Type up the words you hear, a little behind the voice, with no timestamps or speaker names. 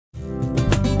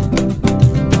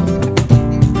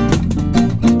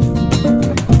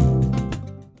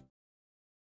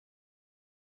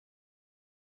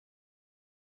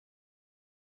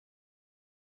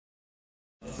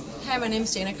Hi, my name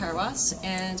is Dana Karwas,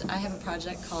 and I have a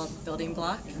project called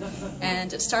BLOK,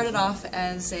 and it started off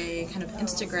as a kind of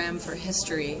Instagram for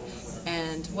history,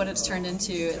 and what it's turned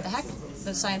into,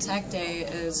 the Science Hack Day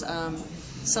is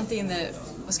something that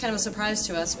was kind of a surprise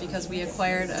to us because we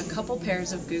acquired a couple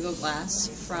pairs of Google Glass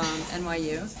from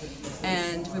NYU,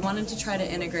 and we wanted to try to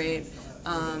integrate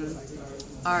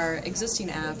our existing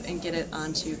app and get it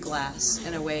onto Glass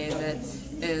in a way that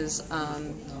is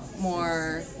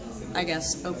more, I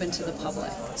guess, open to the public.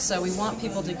 So we want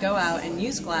people to go out and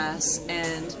use Glass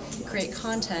and create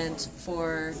content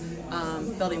for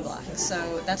building blocks.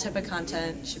 So that type of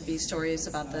content should be stories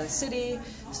about the city,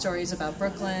 stories about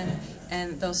Brooklyn,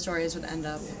 and those stories would end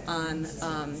up on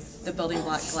the Building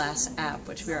Block Glass app,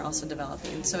 which we are also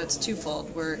developing. So it's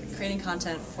twofold. We're creating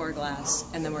content for Glass,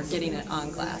 and then we're getting it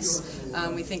on Glass.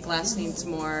 We think Glass needs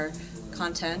more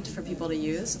content for people to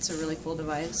use. It's a really cool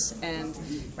device, and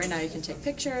right now you can take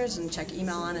pictures and check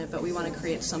email on it, but we want to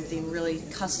create something really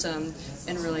custom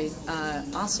and really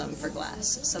awesome for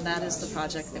Glass. So that is the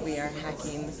project that we are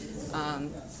hacking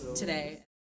today.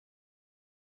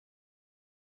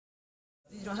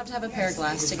 You don't have to have a pair of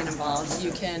Glass to get involved.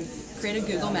 You can create a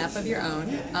Google map of your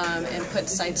own and put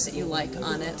sites that you like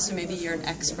on it. So maybe you're an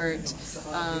expert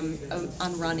on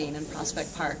running in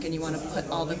Prospect Park and you want to put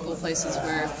all the cool places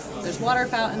where there's water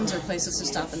fountains or places to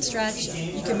stop and stretch.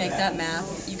 You can make that map.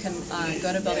 You can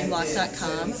go to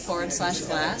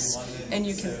buildingblok.com/glass and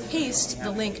you can paste the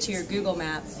link to your Google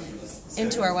map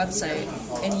into our website,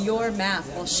 and your map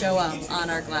will show up on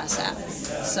our Glass app.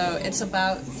 So it's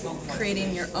about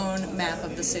creating your own map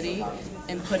of the city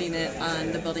and putting it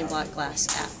on the Building Block Glass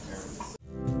app.